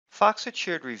Foxit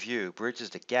Shared Review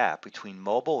bridges the gap between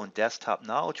mobile and desktop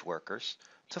knowledge workers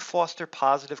to foster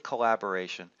positive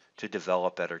collaboration to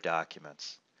develop better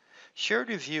documents. Shared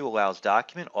Review allows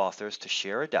document authors to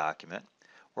share a document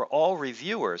where all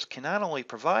reviewers can not only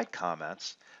provide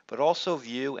comments, but also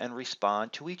view and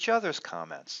respond to each other's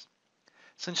comments.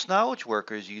 Since knowledge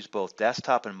workers use both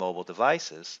desktop and mobile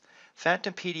devices,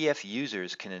 Phantom PDF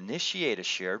users can initiate a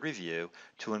shared review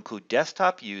to include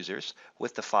desktop users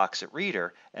with the Foxit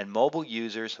Reader and mobile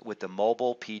users with the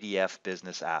mobile PDF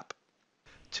business app.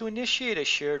 To initiate a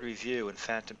shared review in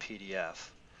Phantom PDF,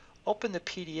 open the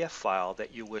PDF file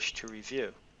that you wish to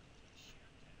review.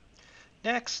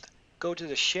 Next, go to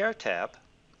the Share tab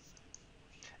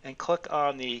and click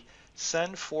on the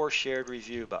Send for Shared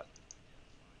Review button.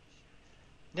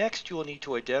 Next, you will need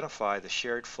to identify the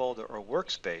shared folder or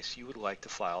workspace you would like the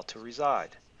file to reside.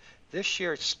 This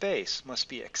shared space must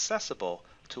be accessible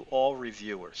to all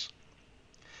reviewers.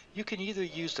 You can either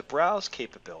use the browse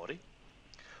capability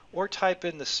or type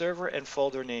in the server and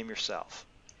folder name yourself.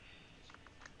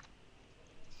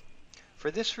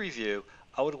 For this review,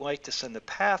 I would like to send the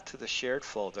path to the shared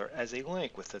folder as a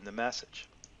link within the message.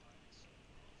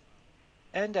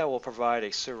 And I will provide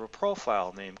a server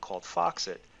profile name called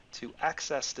Foxit to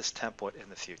access this template in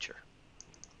the future.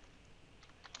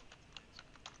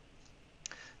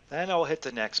 Then I will hit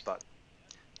the Next button.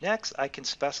 Next, I can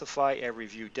specify a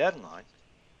review deadline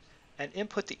and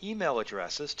input the email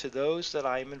addresses to those that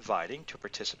I am inviting to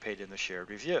participate in the shared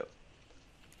review.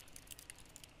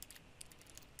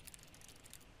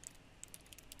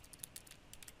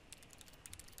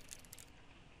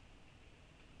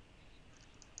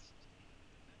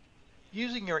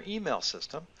 Using your email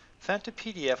system, Phantom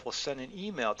PDF will send an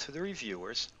email to the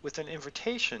reviewers with an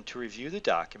invitation to review the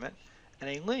document and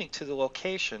a link to the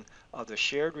location of the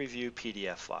shared review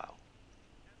PDF file.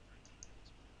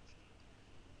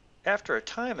 After a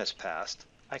time has passed,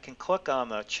 I can click on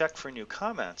the Check for New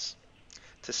Comments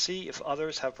to see if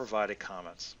others have provided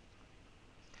comments.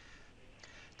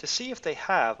 To see if they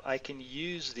have, I can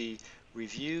use the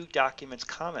Review Documents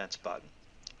Comments button,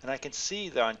 and I can see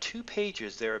that on 2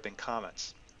 pages there have been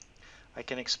comments. I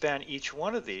can expand each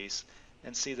one of these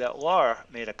and see that Laura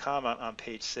made a comment on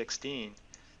page 16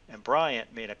 and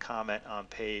Bryant made a comment on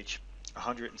page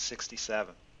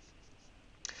 167.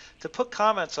 To put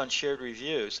comments on shared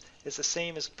reviews is the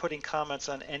same as putting comments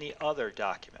on any other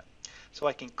document. So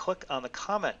I can click on the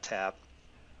Comment tab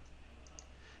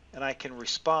and I can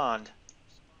respond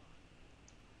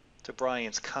to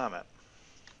Brian's comment.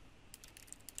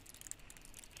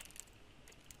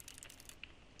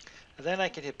 And then I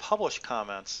can hit Publish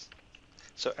Comments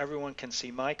so everyone can see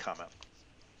my comment.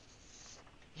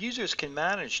 Users can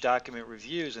manage document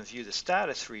reviews and view the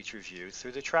status for each review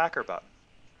through the Tracker button.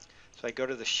 So I go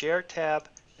to the Share tab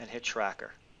and hit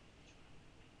Tracker.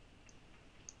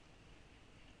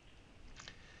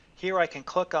 Here I can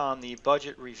click on the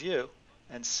Budget Review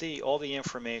and see all the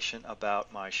information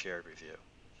about my shared review.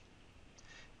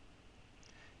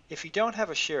 If you don't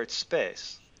have a shared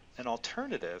space, an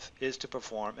alternative is to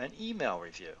perform an email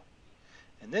review.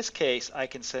 In this case, I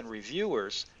can send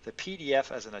reviewers the PDF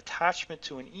as an attachment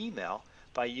to an email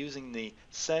by using the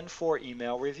Send for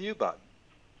Email Review button.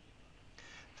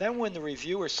 Then when the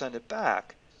reviewers send it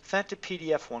back, Phantom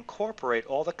PDF will incorporate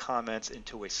all the comments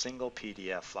into a single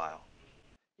PDF file.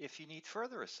 If you need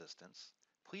further assistance,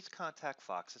 please contact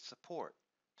Foxit Support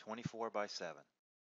 24/7.